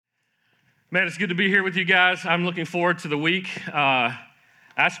Man, it's good to be here with you guys. I'm looking forward to the week. I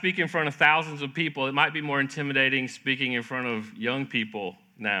speak in front of thousands of people. It might be more intimidating speaking in front of young people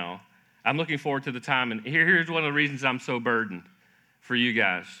now. I'm looking forward to the time, and here's one of the reasons I'm so burdened for you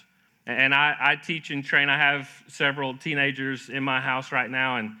guys. And I teach and train. I have several teenagers in my house right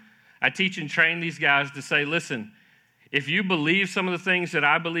now, and I teach and train these guys to say, listen, if you believe some of the things that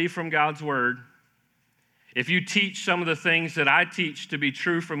I believe from God's Word, if you teach some of the things that I teach to be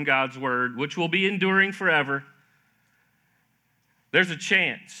true from God's Word, which will be enduring forever, there's a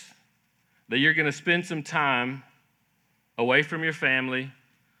chance that you're going to spend some time away from your family,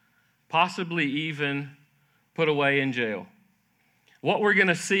 possibly even put away in jail. What we're going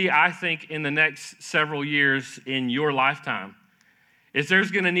to see, I think, in the next several years in your lifetime is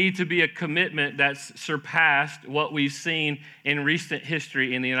there's going to need to be a commitment that's surpassed what we've seen in recent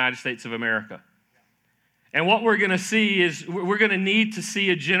history in the United States of America. And what we're going to see is we're going to need to see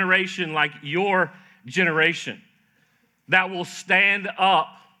a generation like your generation that will stand up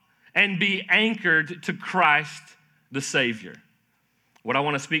and be anchored to Christ the Savior. What I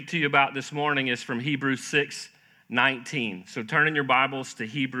want to speak to you about this morning is from Hebrews 6:19. So turn in your Bibles to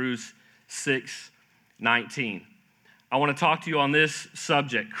Hebrews 6:19. I want to talk to you on this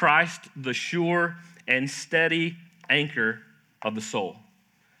subject, Christ, the sure and steady anchor of the soul.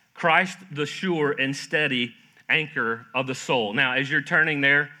 Christ, the sure and steady anchor of the soul. Now, as you're turning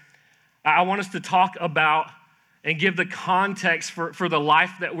there, I want us to talk about and give the context for the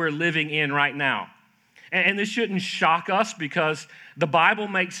life that we're living in right now. And this shouldn't shock us because the Bible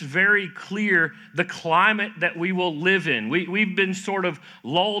makes very clear the climate that we will live in. We've been sort of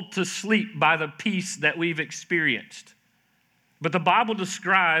lulled to sleep by the peace that we've experienced. But the Bible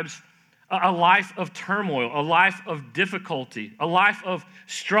describes a life of turmoil, a life of difficulty, a life of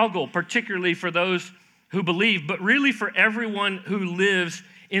struggle, particularly for those who believe, but really for everyone who lives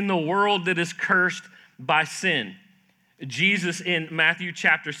in the world that is cursed by sin. Jesus in Matthew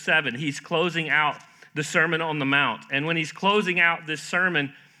chapter 7, he's closing out the Sermon on the Mount. And when he's closing out this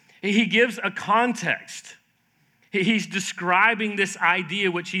sermon, he gives a context. He's describing this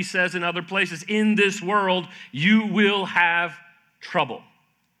idea, which he says in other places, in this world, you will have trouble.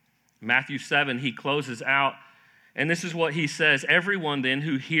 Matthew 7, he closes out, and this is what he says: everyone then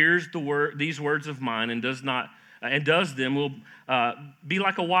who hears these words of mine and does them will be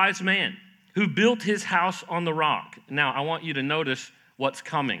like a wise man who built his house on the rock. Now, I want you to notice what's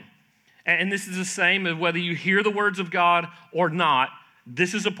coming. And this is the same as whether you hear the words of God or not.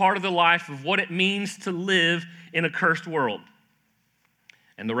 This is a part of the life of what it means to live in a cursed world.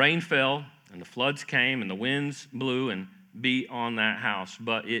 And the rain fell, and the floods came, and the winds blew and beat on that house,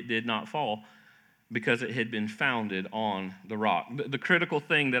 but it did not fall because it had been founded on the rock. The critical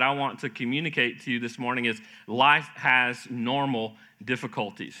thing that I want to communicate to you this morning is life has normal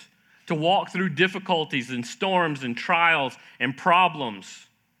difficulties. To walk through difficulties and storms and trials and problems,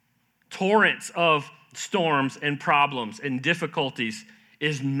 torrents of storms and problems and difficulties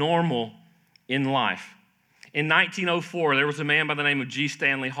is normal in life. In 1904, there was a man by the name of G.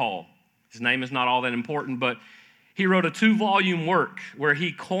 Stanley Hall. His name is not all that important, but he wrote a 2-volume work where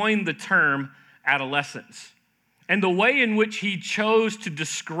he coined the term adolescence. And the way in which he chose to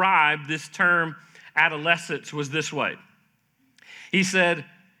describe this term adolescence was this way. He said,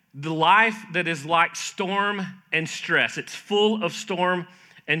 the life that is like storm and stress. It's full of storm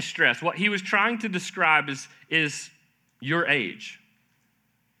and stress. What he was trying to describe is your age.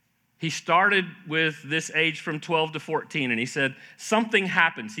 He started with this age from 12 to 14, and he said something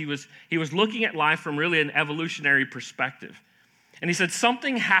happens. He was looking at life from really an evolutionary perspective. And he said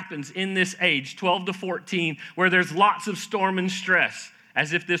something happens in this age, 12 to 14, where there's lots of storm and stress,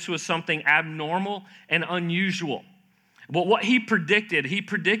 as if this was something abnormal and unusual. But what he predicted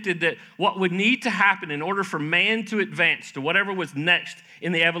that what would need to happen in order for man to advance to whatever was next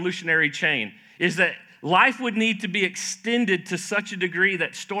in the evolutionary chain is that life would need to be extended to such a degree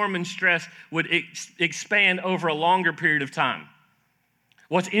that storm and stress would expand over a longer period of time.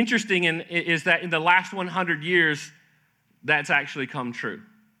 What's interesting is that in the last 100 years, that's actually come true.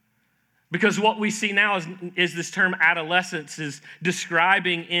 Because what we see now is this term adolescence is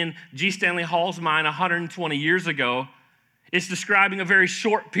describing in G. Stanley Hall's mind 120 years ago. It's describing a very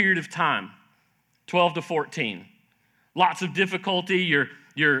short period of time, 12 to 14. Lots of difficulty.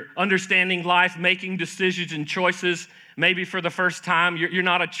 You're understanding life, making decisions and choices. Maybe for the first time, you're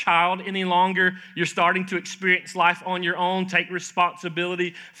not a child any longer. You're starting to experience life on your own, take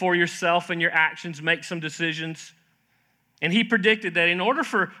responsibility for yourself and your actions, make some decisions. And he predicted that in order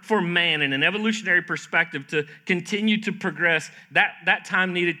for man, in an evolutionary perspective, to continue to progress, that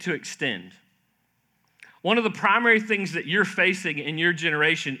time needed to extend. One of the primary things that you're facing in your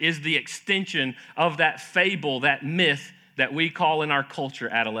generation is the extension of that fable, that myth that we call in our culture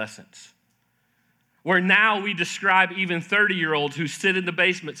adolescence. Where now we describe even 30-year-olds who sit in the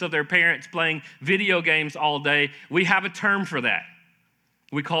basements of their parents playing video games all day. We have a term for that.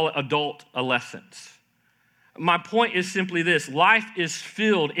 We call it adult-alescence. My point is simply this: life is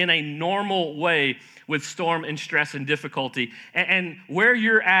filled in a normal way with storm and stress and difficulty. And where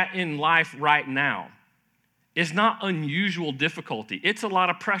you're at in life right now is not unusual difficulty. It's a lot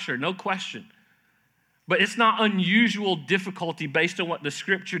of pressure, no question. But it's not unusual difficulty based on what the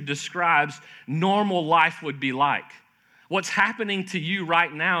scripture describes normal life would be like. What's happening to you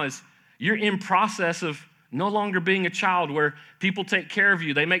right now is you're in process of no longer being a child where people take care of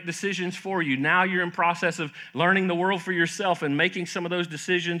you. They make decisions for you. Now you're in process of learning the world for yourself and making some of those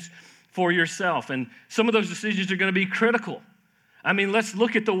decisions for yourself. And some of those decisions are going to be critical. I mean, let's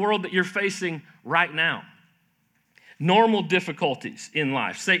look at the world that you're facing right now. Normal difficulties in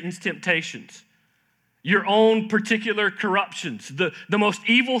life, Satan's temptations, your own particular corruptions. The most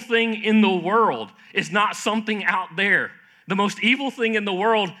evil thing in the world is not something out there. The most evil thing in the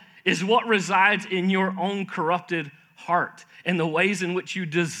world is what resides in your own corrupted heart and the ways in which you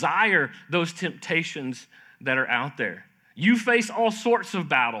desire those temptations that are out there. You face all sorts of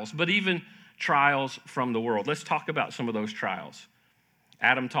battles, but even trials from the world. Let's talk about some of those trials.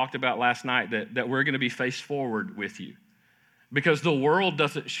 Adam talked about last night that we're going to be face forward with you because the world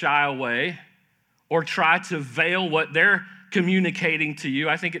doesn't shy away or try to veil what they're communicating to you.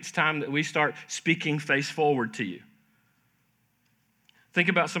 I think it's time that we start speaking face forward to you. Think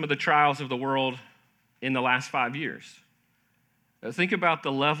about some of the trials of the world in the last 5 years. Think about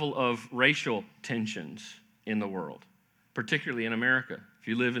the level of racial tensions in the world, particularly in America. If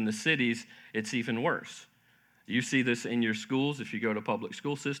you live in the cities, it's even worse. You see this in your schools if you go to public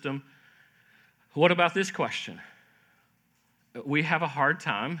school system. What about this question? We have a hard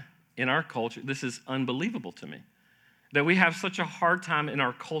time in our culture. This is unbelievable to me, that we have such a hard time in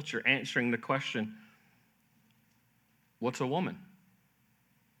our culture answering the question, what's a woman?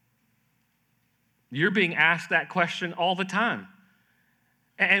 You're being asked that question all the time.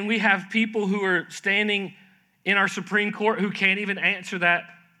 And we have people who are standing in our Supreme Court who can't even answer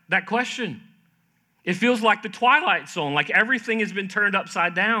that question. It feels like the Twilight Zone, like everything has been turned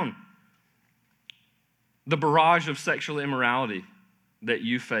upside down. The barrage of sexual immorality that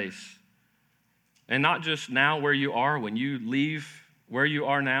you face. And not just now where you are, when you leave where you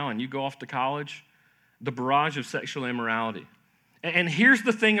are now and you go off to college, the barrage of sexual immorality. And here's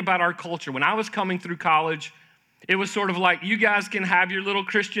the thing about our culture. When I was coming through college, it was sort of like, you guys can have your little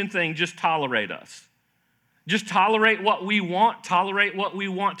Christian thing, just tolerate us. Just tolerate what we want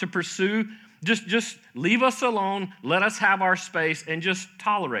to pursue. Just leave us alone, let us have our space, and just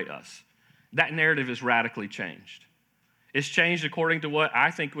tolerate us. That narrative is radically changed. It's changed according to what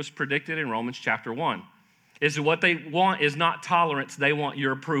I think was predicted in Romans chapter 1. Is what they want is not tolerance, they want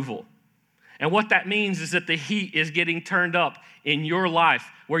your approval. And what that means is that the heat is getting turned up in your life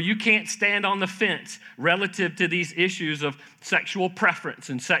where you can't stand on the fence relative to these issues of sexual preference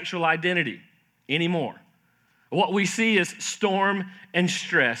and sexual identity anymore. What we see is storm and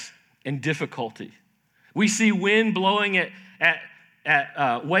stress and difficulty. We see wind blowing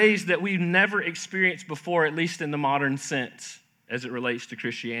at ways that we've never experienced before, at least in the modern sense, as it relates to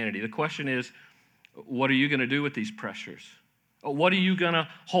Christianity. The question is, what are you going to do with these pressures? What are you going to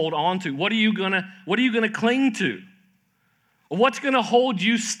hold on to? What are you going to cling to? What's going to hold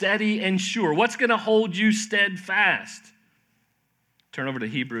you steady and sure? What's going to hold you steadfast? Turn over to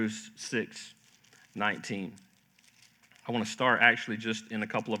Hebrews 6:19. I want to start actually just in a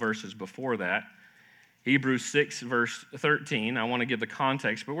couple of verses before that. Hebrews 6, verse 13. I want to give the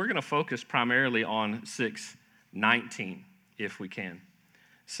context, but we're going to focus primarily on 6:19, if we can.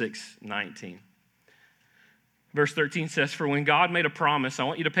 6:19. Verse 13 says, "For when God made a promise," I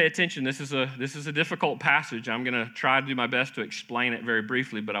want you to pay attention. This is a difficult passage. I'm going to try to do my best to explain it very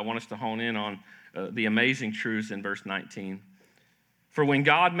briefly, but I want us to hone in on the amazing truths in verse 19. "For when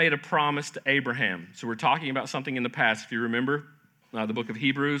God made a promise to Abraham," so we're talking about something in the past. If you remember, the book of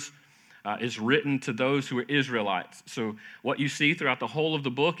Hebrews is written to those who are Israelites. So what you see throughout the whole of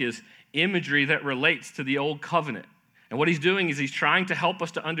the book is imagery that relates to the old covenant. And what he's doing is he's trying to help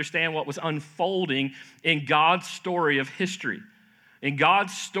us to understand what was unfolding in God's story of history. In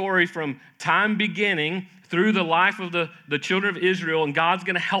God's story from time beginning through the life of the children of Israel, and God's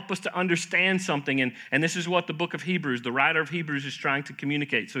going to help us to understand something. And this is what the book of Hebrews, the writer of Hebrews, is trying to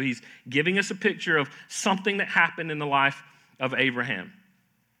communicate. So he's giving us a picture of something that happened in the life of Abraham.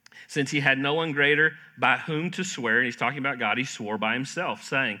 Since he had no one greater by whom to swear, and he's talking about God, he swore by himself,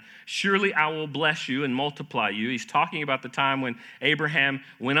 saying, surely I will bless you and multiply you. He's talking about the time when Abraham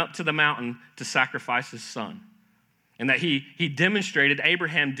went up to the mountain to sacrifice his son. And that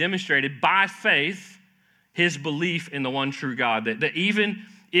Abraham demonstrated by faith his belief in the one true God. That even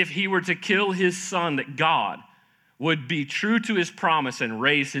if he were to kill his son, that God would be true to his promise and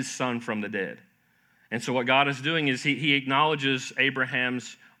raise his son from the dead. And so what God is doing is he acknowledges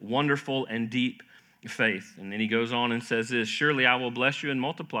Abraham's wonderful and deep faith. And then he goes on and says this, surely I will bless you and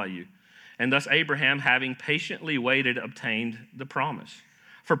multiply you. And thus Abraham, having patiently waited, obtained the promise.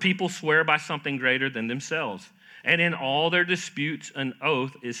 For people swear by something greater than themselves. And in all their disputes, an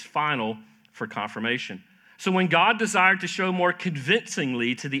oath is final for confirmation. So when God desired to show more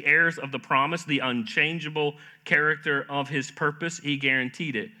convincingly to the heirs of the promise the unchangeable character of his purpose, he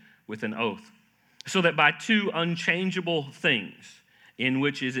guaranteed it with an oath. So that by two unchangeable things, in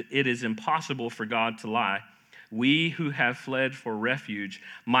which it is impossible for God to lie, we who have fled for refuge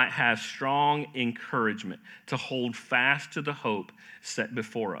might have strong encouragement to hold fast to the hope set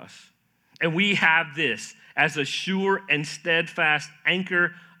before us. And we have this as a sure and steadfast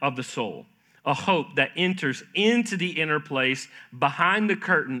anchor of the soul, a hope that enters into the inner place behind the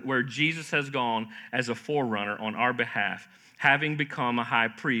curtain where Jesus has gone as a forerunner on our behalf, having become a high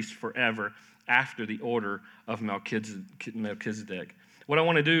priest forever after the order of Melchizedek. What I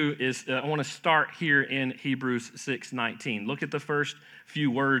want to do is I want to start here in Hebrews 6:19. Look at the first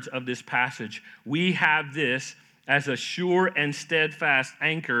few words of this passage. We have this as a sure and steadfast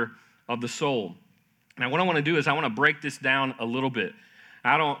anchor of the soul. Now, what I want to do is I want to break this down a little bit.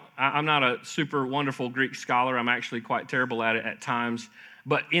 I'm not a super wonderful Greek scholar. I'm actually quite terrible at it at times.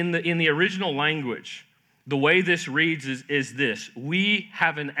 But in the original language, the way this reads is this. We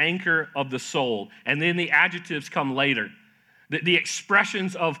have an anchor of the soul. And then the adjectives come later. The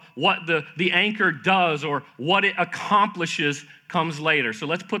expressions of what the anchor does or what it accomplishes comes later. So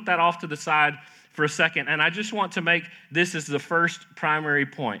let's put that off to the side for a second. And I just want to make this as the first primary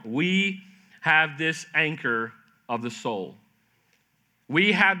point. We have this anchor of the soul.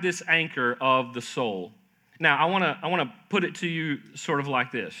 We have this anchor of the soul. Now, I want to put it to you sort of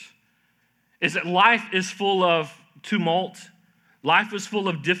like this. Is that life is full of tumult. Life is full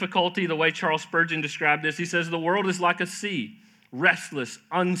of difficulty, the way Charles Spurgeon described this. He says, the world is like a sea, restless,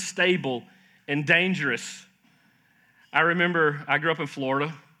 unstable, and dangerous. I remember I grew up in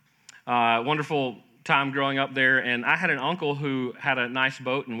Florida, wonderful time growing up there, and I had an uncle who had a nice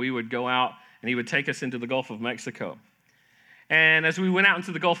boat, and we would go out, and he would take us into the Gulf of Mexico. And as we went out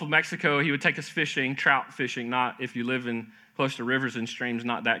into the Gulf of Mexico, he would take us fishing, trout fishing, not if you live in close to rivers and streams,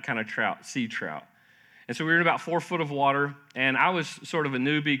 not that kind of trout, sea trout. And so we were in about 4 foot of water, and I was sort of a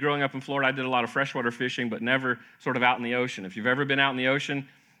newbie growing up in Florida. I did a lot of freshwater fishing, but never sort of out in the ocean. If you've ever been out in the ocean,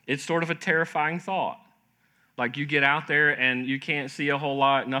 it's sort of a terrifying thought. Like you get out there and you can't see a whole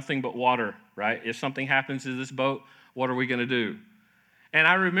lot, nothing but water, right? If something happens to this boat, what are we going to do? And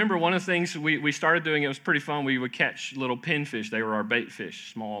I remember one of the things we started doing, it was pretty fun. We would catch little pinfish. They were our bait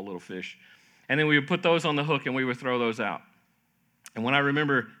fish, small little fish. And then we would put those on the hook and we would throw those out. And what I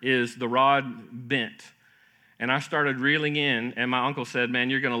remember is the rod bent. And I started reeling in, and my uncle said, man,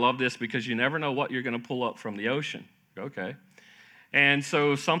 you're going to love this because you never know what you're going to pull up from the ocean. Okay. And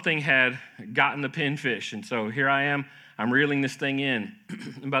so something had gotten the pinfish. And so here I am, I'm reeling this thing in.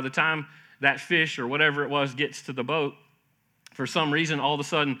 And by the time that fish or whatever it was gets to the boat, for some reason, all of a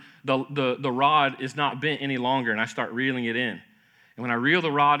sudden, the rod is not bent any longer, and I start reeling it in. And when I reel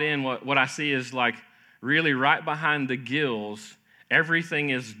the rod in, what I see is like really right behind the gills,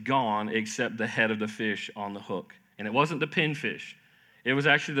 everything is gone except the head of the fish on the hook. And it wasn't the pinfish. It was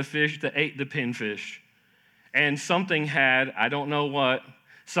actually the fish that ate the pinfish. And something had, I don't know what,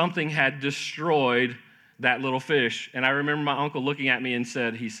 something had destroyed that little fish. And I remember my uncle looking at me and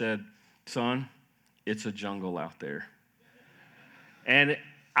he said, son, it's a jungle out there. And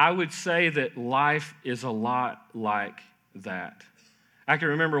I would say that life is a lot like that. I can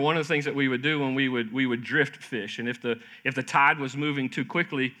remember one of the things that we would do when we would drift fish, and if the tide was moving too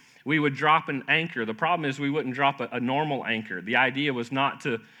quickly, we would drop an anchor. The problem is we wouldn't drop a normal anchor. The idea was not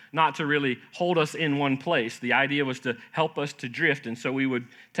to really hold us in one place. The idea was to help us to drift, and so we would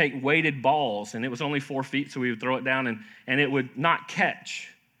take weighted balls, and it was only 4 feet, so we would throw it down, and it would not catch.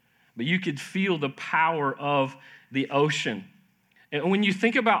 But you could feel the power of the ocean. And when you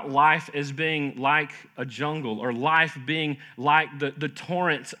think about life as being like a jungle or life being like the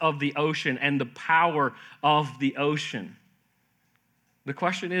torrents of the ocean and the power of the ocean, the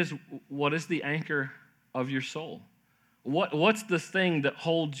question is, what is the anchor of your soul? What's the thing that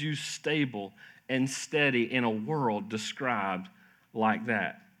holds you stable and steady in a world described like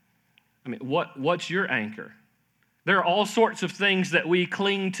that? I mean, what's your anchor? There are all sorts of things that we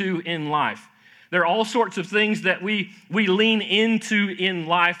cling to in life. There are all sorts of things that we lean into in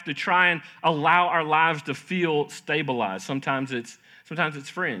life to try and allow our lives to feel stabilized. Sometimes it's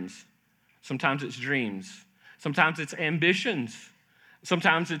friends. Sometimes it's dreams. Sometimes it's ambitions.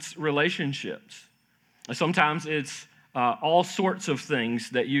 Sometimes it's relationships. Sometimes it's all sorts of things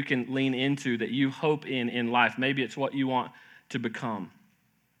that you can lean into that you hope in life. Maybe it's what you want to become.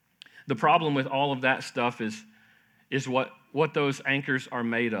 The problem with all of that stuff is what those anchors are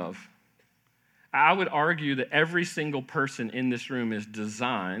made of. I would argue that every single person in this room is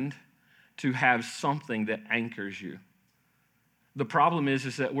designed to have something that anchors you. The problem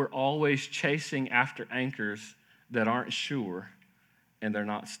is that we're always chasing after anchors that aren't sure and they're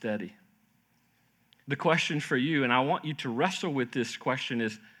not steady. The question for you, and I want you to wrestle with this question,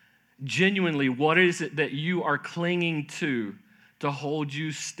 is genuinely, what is it that you are clinging to hold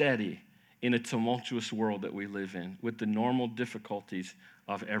you steady in a tumultuous world that we live in with the normal difficulties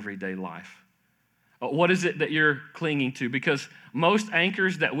of everyday life? What is it that you're clinging to? Because most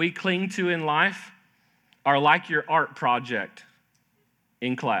anchors that we cling to in life are like your art project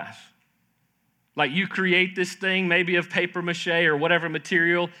in class. Like you create this thing maybe of paper mache or whatever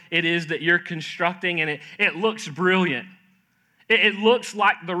material it is that you're constructing, and it looks brilliant. It looks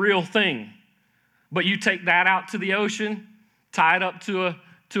like the real thing. But you take that out to the ocean, tie it up to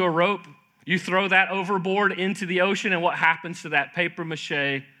a rope, you throw that overboard into the ocean, and what happens to that paper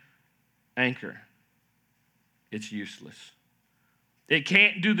mache anchor? It's useless. It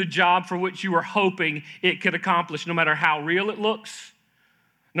can't do the job for which you were hoping it could accomplish, no matter how real it looks,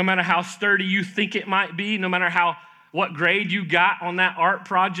 no matter how sturdy you think it might be, no matter what grade you got on that art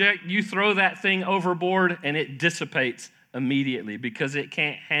project. You throw that thing overboard and it dissipates immediately because it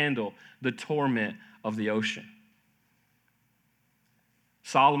can't handle the torment of the ocean.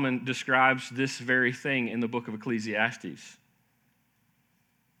 Solomon describes this very thing in the book of Ecclesiastes,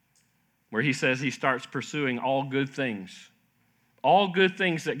 where he says he starts pursuing all good things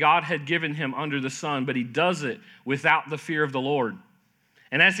that God had given him under the sun, but he does it without the fear of the Lord.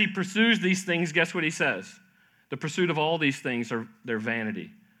 And as he pursues these things, guess what he says? The pursuit of all these things they're vanity.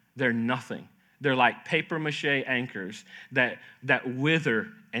 They're nothing. They're like paper mache anchors that wither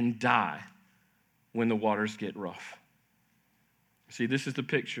and die when the waters get rough. See, this is the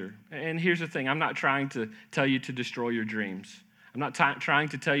picture. And here's the thing. I'm not trying to tell you to destroy your dreams. I'm not trying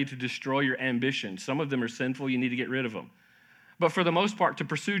to tell you to destroy your ambitions. Some of them are sinful. You need to get rid of them. But for the most part, to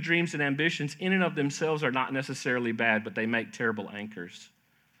pursue dreams and ambitions in and of themselves are not necessarily bad, but they make terrible anchors.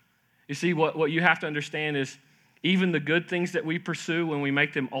 You see, what you have to understand is even the good things that we pursue, when we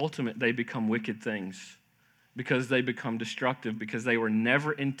make them ultimate, they become wicked things because they become destructive, because they were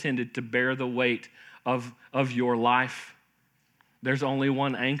never intended to bear the weight of your life. There's only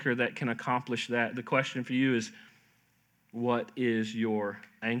one anchor that can accomplish that. The question for you is, what is your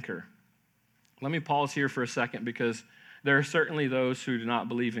anchor? Let me pause here for a second, because there are certainly those who do not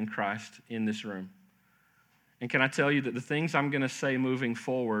believe in Christ in this room. And can I tell you that the things I'm going to say moving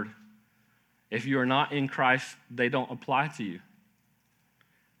forward, if you are not in Christ, they don't apply to you.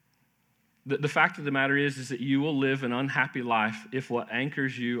 The fact of the matter is that you will live an unhappy life if what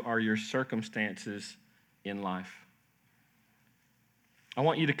anchors you are your circumstances in life. I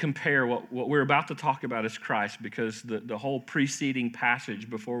want you to compare what we're about to talk about as Christ, because the whole preceding passage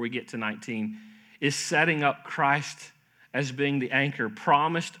before we get to 19 is setting up Christ as being the anchor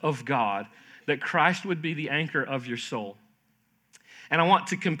promised of God, that Christ would be the anchor of your soul. And I want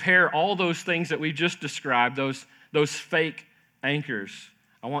to compare all those things that we just described, those fake anchors.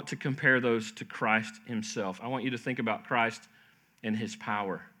 I want to compare those to Christ himself. I want you to think about Christ and his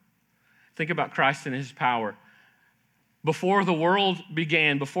power. Think about Christ and his power. Before the world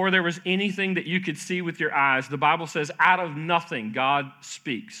began, before there was anything that you could see with your eyes, the Bible says out of nothing, God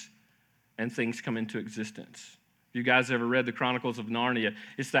speaks and things come into existence. If you guys ever read the Chronicles of Narnia,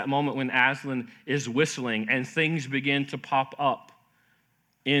 it's that moment when Aslan is whistling and things begin to pop up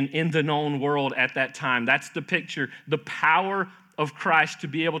in the known world at that time. That's the picture, the power of Christ to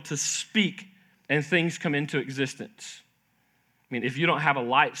be able to speak and things come into existence. I mean, if you don't have a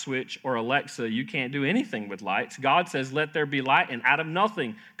light switch or Alexa, you can't do anything with lights. God says, let there be light, and out of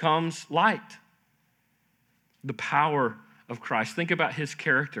nothing comes light. The power of Christ. Think about his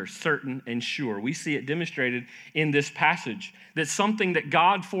character, certain and sure. We see it demonstrated in this passage, that something that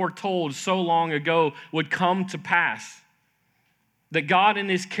God foretold so long ago would come to pass. That God in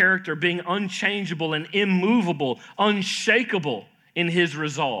his character, being unchangeable and immovable, unshakable in his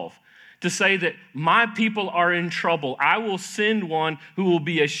resolve, to say that my people are in trouble, I will send one who will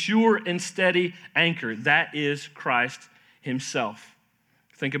be a sure and steady anchor. That is Christ himself.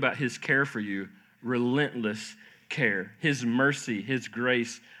 Think about his care for you, relentless care, his mercy, his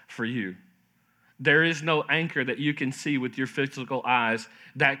grace for you. There is no anchor that you can see with your physical eyes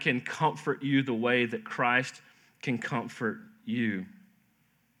that can comfort you the way that Christ can comfort you.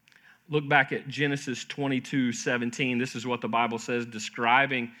 Look back at Genesis 22:17. This is what the Bible says,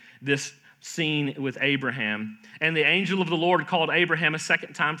 describing this scene with Abraham. And the angel of the Lord called Abraham a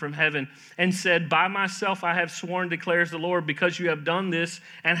second time from heaven and said, by myself I have sworn, declares the Lord, because you have done this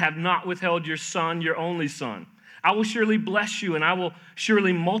and have not withheld your son, your only son. I will surely bless you, and I will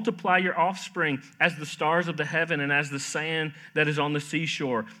surely multiply your offspring as the stars of the heaven and as the sand that is on the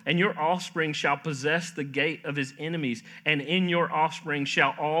seashore. And your offspring shall possess the gate of his enemies, and in your offspring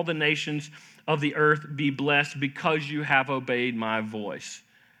shall all the nations of the earth be blessed, because you have obeyed my voice.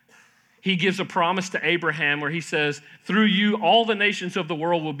 He gives a promise to Abraham where he says, through you, all the nations of the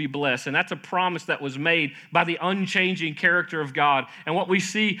world will be blessed. And that's a promise that was made by the unchanging character of God. And what we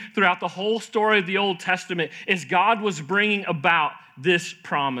see throughout the whole story of the Old Testament is God was bringing about this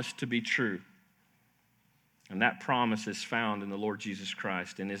promise to be true. And that promise is found in the Lord Jesus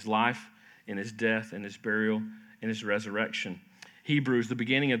Christ, in his life, in his death, in his burial, in his resurrection. Hebrews, the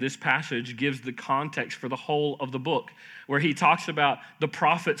beginning of this passage, gives the context for the whole of the book, where he talks about the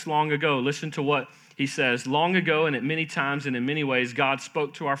prophets long ago. Listen to what he says. Long ago, and at many times and in many ways, God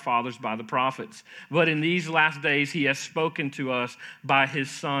spoke to our fathers by the prophets. But in these last days, he has spoken to us by his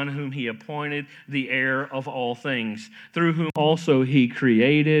Son, whom he appointed the heir of all things, through whom also he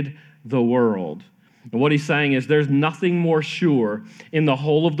created the world. And what he's saying is there's nothing more sure in the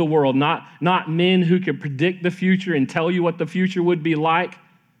whole of the world, not men who can predict the future and tell you what the future would be like.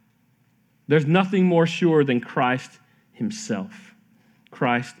 There's nothing more sure than Christ himself.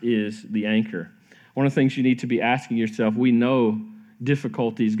 Christ is the anchor. One of the things you need to be asking yourself, we know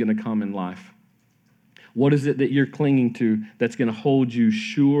difficulty is going to come in life. What is it that you're clinging to that's going to hold you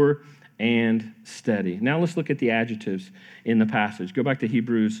sure and steady? Now let's look at the adjectives in the passage. Go back to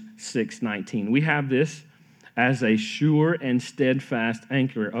Hebrews 6:19. We have this as a sure and steadfast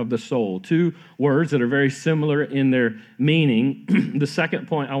anchor of the soul. Two words that are very similar in their meaning. The second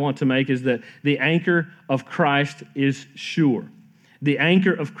point I want to make is that the anchor of Christ is sure. The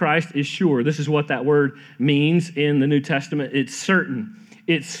anchor of Christ is sure. This is what that word means in the New Testament. It's certain,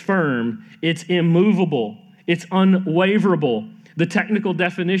 it's firm, it's immovable, it's unwaverable. The technical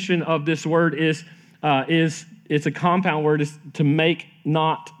definition of this word is it's a compound word, is to make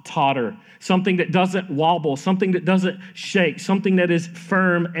not totter. Something that doesn't wobble, something that doesn't shake, something that is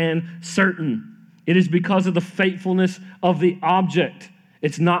firm and certain. It is because of the faithfulness of the object.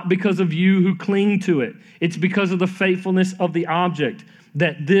 It's not because of you who cling to it. It's because of the faithfulness of the object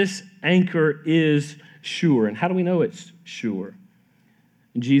that this anchor is sure. And how do we know it's sure?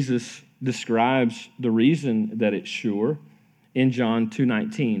 Jesus describes the reason that it's sure in John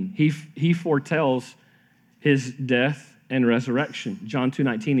 2:19. He foretells his death and resurrection. John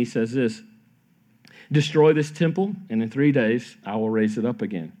 2:19, he says this, destroy this temple, and in 3 days I will raise it up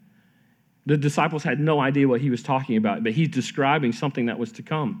again. The disciples had no idea what he was talking about, but he's describing something that was to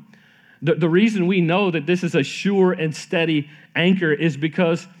come. The reason we know that this is a sure and steady anchor is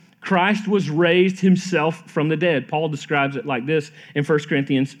because Christ was raised himself from the dead. Paul describes it like this in 1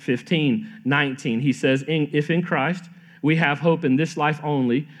 Corinthians 15:19. He says, if in Christ we have hope in this life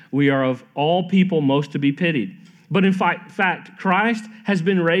only, we are of all people most to be pitied. But in fact, Christ has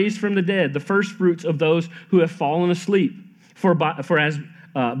been raised from the dead, the first fruits of those who have fallen asleep. For as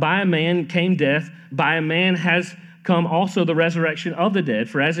by a man came death, by a man has come also the resurrection of the dead.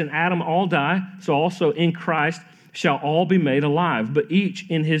 For as in Adam all die, so also in Christ shall all be made alive, but each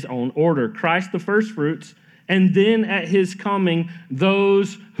in his own order. Christ the first fruits, and then at his coming,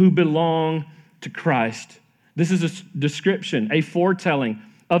 those who belong to Christ. This is a description, a foretelling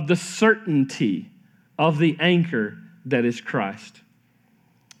of the certainty of the anchor that is Christ.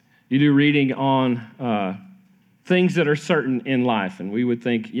 You do reading on things that are certain in life, and we would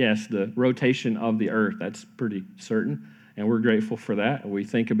think, yes, the rotation of the earth, that's pretty certain, and we're grateful for that. We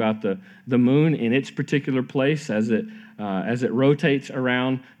think about the moon in its particular place as it rotates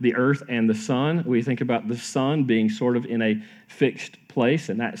around the earth and the sun. We think about the sun being sort of in a fixed place,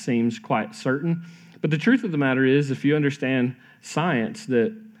 and that seems quite certain. But the truth of the matter is, if you understand science,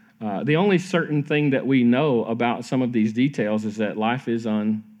 that the only certain thing that we know about some of these details is that life is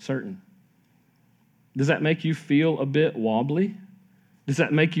uncertain. Does that make you feel a bit wobbly? Does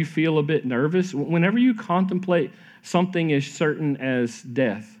that make you feel a bit nervous? Whenever you contemplate something as certain as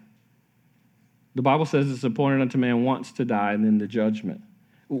death, the Bible says it's appointed unto man once to die and then the judgment.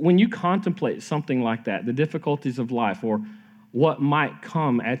 When you contemplate something like that, the difficulties of life or what might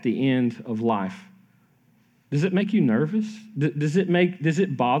come at the end of life, Does it make you nervous? Does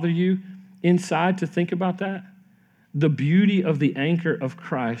it bother you inside to think about that? The beauty of the anchor of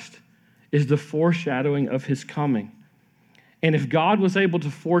Christ is the foreshadowing of his coming. And if God was able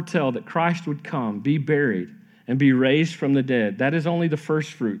to foretell that Christ would come, be buried, and be raised from the dead, that is only the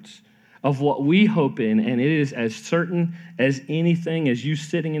first fruits of what we hope in, and it is as certain as anything as you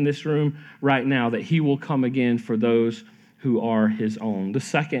sitting in this room right now that he will come again for those who are his own. The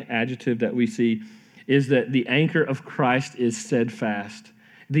second adjective that we see is that the anchor of Christ is steadfast.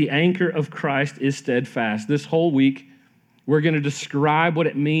 The anchor of Christ is steadfast. This whole week, we're going to describe what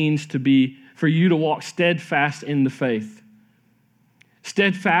it means for you to walk steadfast in the faith.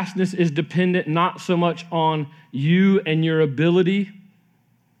 Steadfastness is dependent not so much on you and your ability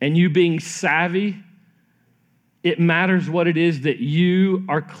and you being savvy. It matters what it is that you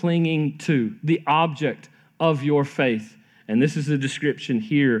are clinging to, the object of your faith. And this is the description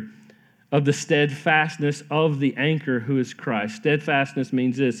here of the steadfastness of the anchor who is Christ. Steadfastness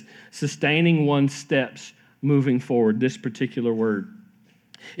means this: sustaining one's steps moving forward, this particular word.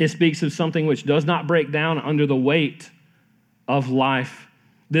 It speaks of something which does not break down under the weight of life.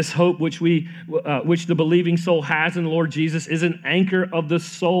 This hope which the believing soul has in the Lord Jesus is an anchor of the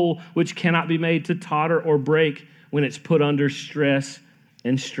soul which cannot be made to totter or break when it's put under stress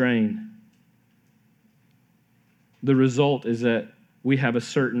and strain. The result is that we have a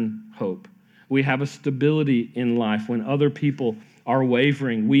certain hope. We have a stability in life. When other people are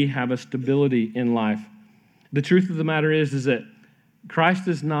wavering, we have a stability in life. The truth of the matter is that Christ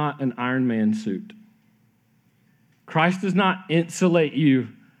is not an Iron Man suit. Christ does not insulate you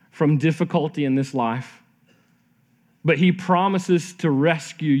from difficulty in this life, but he promises to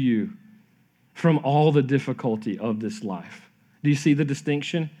rescue you from all the difficulty of this life. Do you see the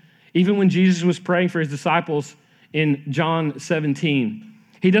distinction? Even when Jesus was praying for his disciples in John 17,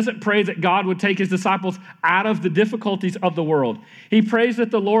 he doesn't pray that God would take his disciples out of the difficulties of the world. He prays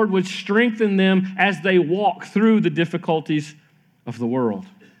that the Lord would strengthen them as they walk through the difficulties of the world.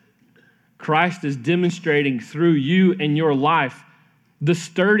 Christ is demonstrating through you and your life the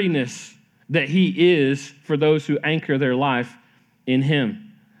sturdiness that he is for those who anchor their life in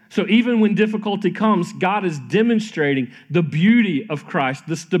him. So even when difficulty comes, God is demonstrating the beauty of Christ,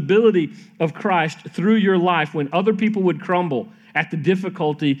 the stability of Christ through your life when other people would crumble at the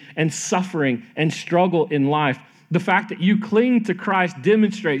difficulty and suffering and struggle in life. The fact that you cling to Christ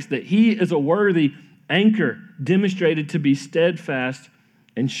demonstrates that he is a worthy anchor, demonstrated to be steadfast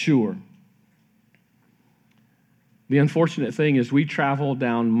and sure. The unfortunate thing is we travel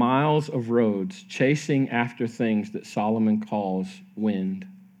down miles of roads chasing after things that Solomon calls wind.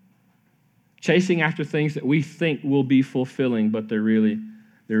 Chasing after things that we think will be fulfilling, but they're really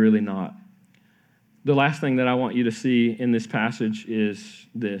not. The last thing that I want you to see in this passage is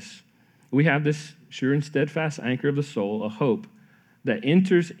this. We have this sure and steadfast anchor of the soul, a hope that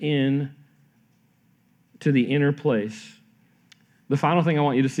enters in to the inner place. The final thing I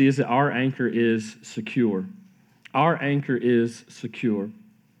want you to see is that our anchor is secure. Our anchor is secure.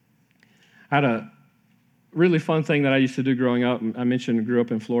 I had a really fun thing that I used to do growing up. I mentioned I grew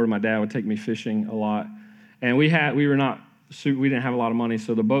up in Florida. My dad would take me fishing a lot. And we didn't have a lot of money,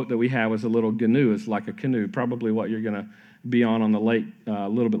 so the boat that we had was a little canoe. It's like a canoe, probably what you're going to be on the lake a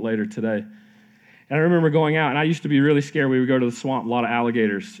little bit later today. And I remember going out, and I used to be really scared. We would go to the swamp, a lot of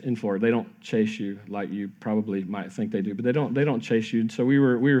alligators in Florida. They don't chase you like you probably might think they do, but they don't chase you. So we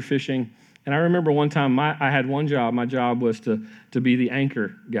were fishing. And I remember one time I had one job. My job was to be the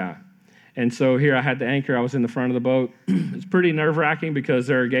anchor guy. And so here I had the anchor. I was in the front of the boat. It's pretty nerve-wracking because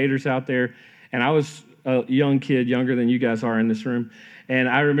there are gators out there. And I was a young kid, younger than you guys are in this room. And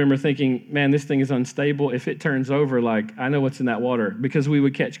I remember thinking, man, this thing is unstable. If it turns over, I know what's in that water. Because we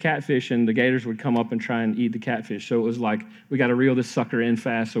would catch catfish and the gators would come up and try and eat the catfish. So it was like, we got to reel this sucker in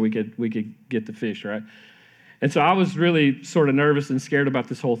fast so we could get the fish, right? And so I was really sort of nervous and scared about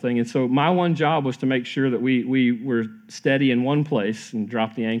this whole thing. And so my one job was to make sure that we were steady in one place and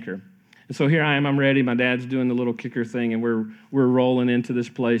drop the anchor. And so here I am, I'm ready. My dad's doing the little kicker thing, and we're rolling into this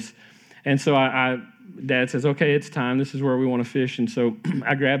place. And so Dad says, okay, it's time. This is where we want to fish. And so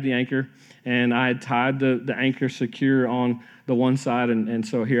I grabbed the anchor, and I had tied the anchor secure on the one side. And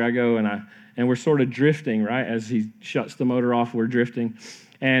so here I go, and we're sort of drifting, right? As he shuts the motor off, we're drifting.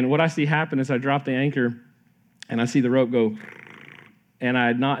 And what I see happen is I drop the anchor, and I see the rope go, and I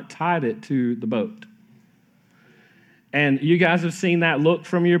had not tied it to the boat. And you guys have seen that look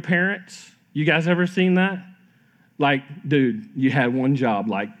from your parents? You guys ever seen that? Like, dude, you had one job.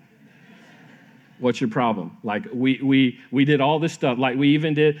 Like, what's your problem? Like, we did all this stuff. Like, we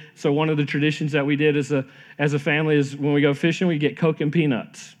even did, so one of the traditions that we did as a family is when we go fishing, we get Coke and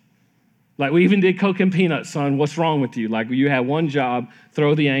peanuts. Like, we even did Coke and peanuts, son. What's wrong with you? Like, you had one job,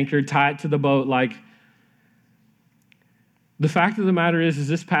 throw the anchor, tie it to the boat. Like, the fact of the matter is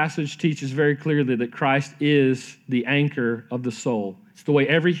this passage teaches very clearly that Christ is the anchor of the soul. It's the way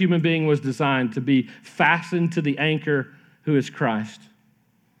every human being was designed, to be fastened to the anchor who is Christ.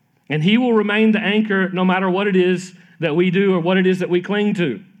 And he will remain the anchor no matter what it is that we do or what it is that we cling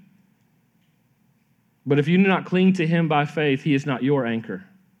to. But if you do not cling to him by faith, he is not your anchor.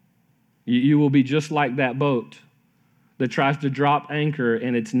 You will be just like that boat that tries to drop anchor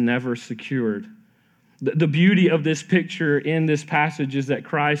and it's never secured. The beauty of this picture in this passage is that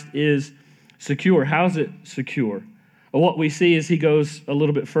Christ is secure. How is it secure? Well, what we see is he goes a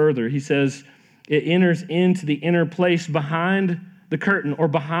little bit further. He says it enters into the inner place behind the curtain or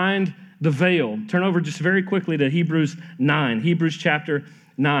behind the veil. Turn over just very quickly to Hebrews 9, Hebrews chapter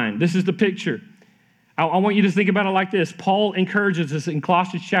 9. This is the picture. I want you to think about it like this. Paul encourages us in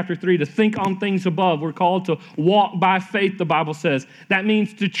Colossians chapter 3 to think on things above. We're called to walk by faith, the Bible says. That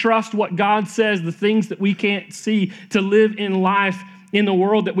means to trust what God says, the things that we can't see, to live in life in the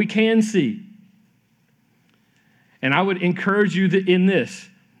world that we can see. And I would encourage you in this,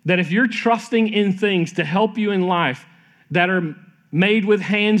 that if you're trusting in things to help you in life that are made with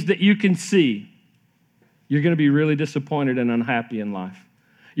hands that you can see, you're going to be really disappointed and unhappy in life.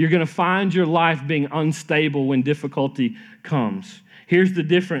 You're going to find your life being unstable when difficulty comes. Here's the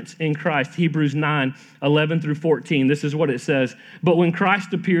difference in Christ. Hebrews 9, 11 through 14. This is what it says. But when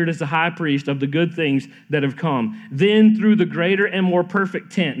Christ appeared as the high priest of the good things that have come, then through the greater and more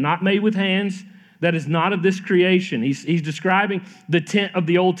perfect tent, not made with hands, that is not of this creation. He's describing the tent of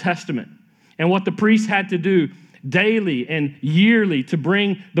the Old Testament and what the priests had to do daily and yearly to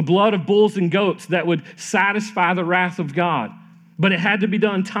bring the blood of bulls and goats that would satisfy the wrath of God. But it had to be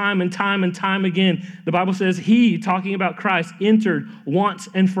done time and time and time again. The Bible says he, talking about Christ, entered once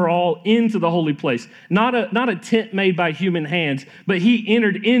and for all into the holy place. Not a tent made by human hands, but he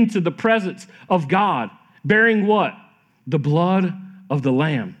entered into the presence of God, bearing what? The blood of the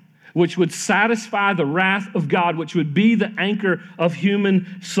Lamb, which would satisfy the wrath of God, which would be the anchor of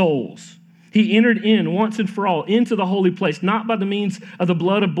human souls. He entered in once and for all into the holy place, not by the means of the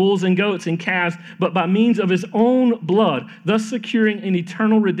blood of bulls and goats and calves, but by means of his own blood, thus securing an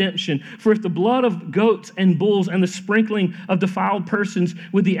eternal redemption. For if the blood of goats and bulls and the sprinkling of defiled persons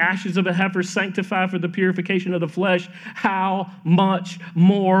with the ashes of a heifer sanctify for the purification of the flesh, how much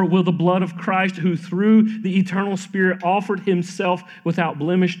more will the blood of Christ, who through the eternal Spirit offered himself without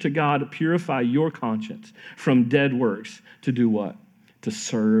blemish to God, purify your conscience from dead works to do what? To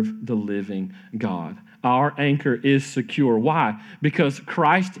serve the living God. Our anchor is secure. Why? Because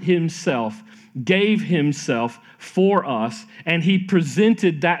Christ himself gave himself for us, and he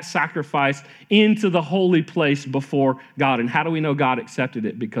presented that sacrifice into the holy place before God. And how do we know God accepted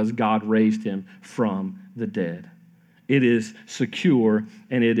it? Because God raised him from the dead. It is secure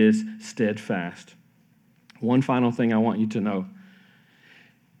and it is steadfast. One final thing I want you to know.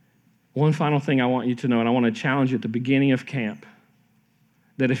 One final thing I want you to know, and I want to challenge you at the beginning of camp,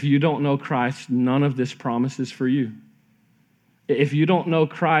 that if you don't know Christ, none of this promises for you. If you don't know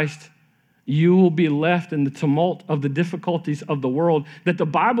Christ, you will be left in the tumult of the difficulties of the world that the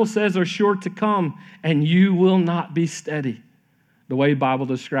Bible says are sure to come, and you will not be steady. The way the Bible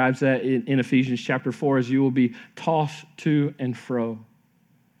describes that in Ephesians chapter 4 is you will be tossed to and fro.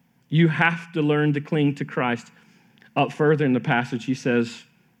 You have to learn to cling to Christ. Up further in the passage, he says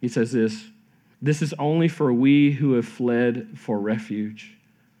this is only for we who have fled for refuge.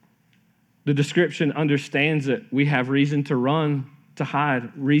 The description understands that we have reason to run, to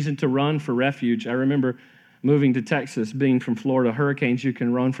hide, reason to run for refuge. I remember moving to Texas, being from Florida. Hurricanes, you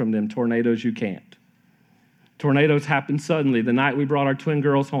can run from them. Tornadoes, you can't. Tornadoes happen suddenly. The night we brought our twin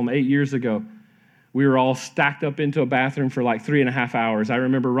girls home 8 years ago, we were all stacked up into a bathroom for like 3.5 hours. I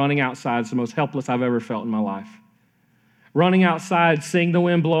remember running outside. It's the most helpless I've ever felt in my life. Running outside, seeing the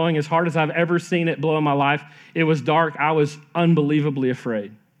wind blowing as hard as I've ever seen it blow in my life. It was dark. I was unbelievably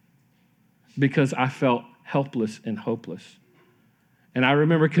afraid, because I felt helpless and hopeless. And I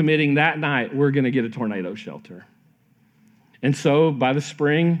remember committing that night, we're going to get a tornado shelter. And so by the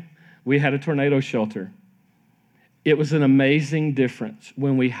spring, we had a tornado shelter. It was an amazing difference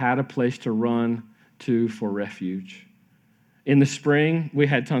when we had a place to run to for refuge. In the spring, we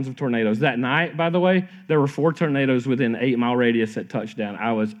had tons of tornadoes. That night, by the way, there were 4 tornadoes within an 8-mile radius at touchdown.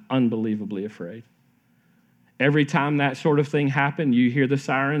 I was unbelievably afraid. Every time that sort of thing happened, you hear the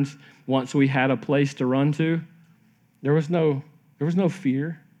sirens. Once we had a place to run to, there was no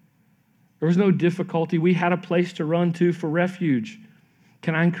fear. There was no difficulty. We had a place to run to for refuge.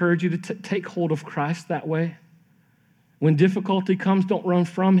 Can I encourage you to take hold of Christ that way? When difficulty comes, don't run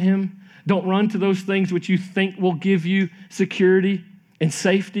from him. Don't run to those things which you think will give you security and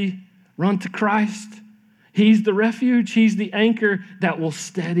safety. Run to Christ. He's the refuge. He's the anchor that will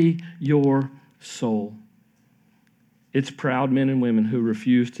steady your soul. It's proud men and women who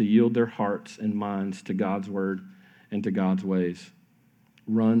refuse to yield their hearts and minds to God's word and to God's ways.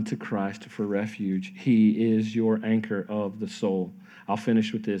 Run to Christ for refuge. He is your anchor of the soul. I'll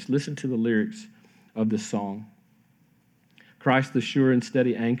finish with this. Listen to the lyrics of this song. Christ, the sure and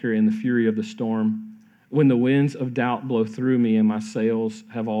steady anchor in the fury of the storm, when the winds of doubt blow through me and my sails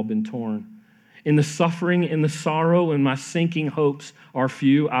have all been torn. In the suffering, in the sorrow, and my sinking hopes are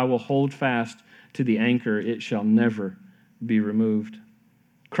few, I will hold fast to the anchor. It shall never be removed.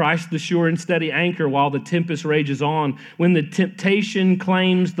 Christ, the sure and steady anchor while the tempest rages on, when the temptation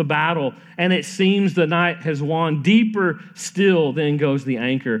claims the battle and it seems the night has won, deeper still then goes the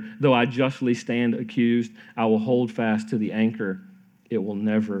anchor. Though I justly stand accused, I will hold fast to the anchor. It will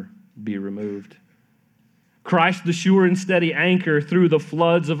never be removed. Christ, the sure and steady anchor through the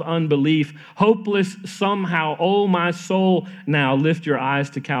floods of unbelief, hopeless somehow, oh my soul, now lift your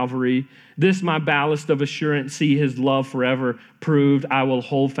eyes to Calvary. This my ballast of assurance, see his love forever proved. I will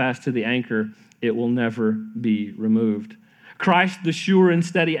hold fast to the anchor, it will never be removed. Christ, the sure and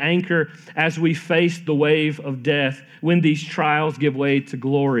steady anchor as we face the wave of death, when these trials give way to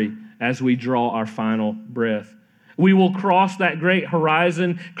glory as we draw our final breath. We will cross that great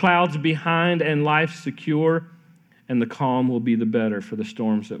horizon, clouds behind and life secure, and the calm will be the better for the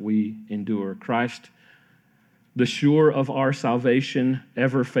storms that we endure. Christ, the sure of our salvation,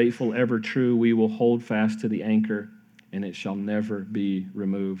 ever faithful, ever true, we will hold fast to the anchor, and it shall never be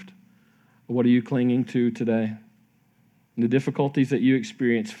removed. What are you clinging to today? The difficulties that you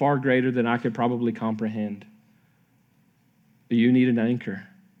experience, far greater than I could probably comprehend. You need an anchor.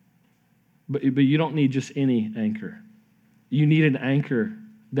 But you don't need just any anchor. You need an anchor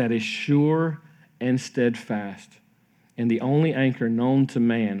that is sure and steadfast. And the only anchor known to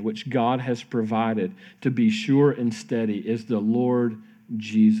man, which God has provided to be sure and steady, is the Lord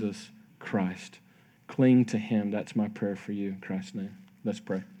Jesus Christ. Cling to him. That's my prayer for you in Christ's name. Let's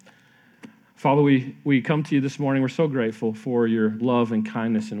pray. Father, we come to you this morning. We're so grateful for your love and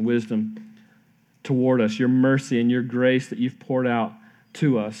kindness and wisdom toward us, your mercy and your grace that you've poured out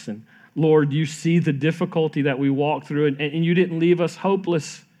to us. And Lord, you see the difficulty that we walk through, and you didn't leave us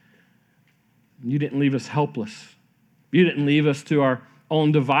hopeless. You didn't leave us helpless. You didn't leave us to our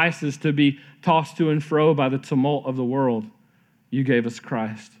own devices to be tossed to and fro by the tumult of the world. You gave us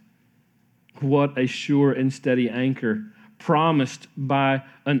Christ. What a sure and steady anchor, promised by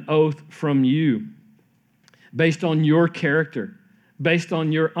an oath from you, based on your character, based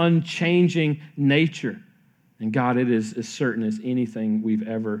on your unchanging nature. And God, it is as certain as anything we've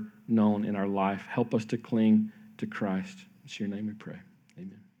ever known in our life. Help us to cling to Christ. It's your name we pray.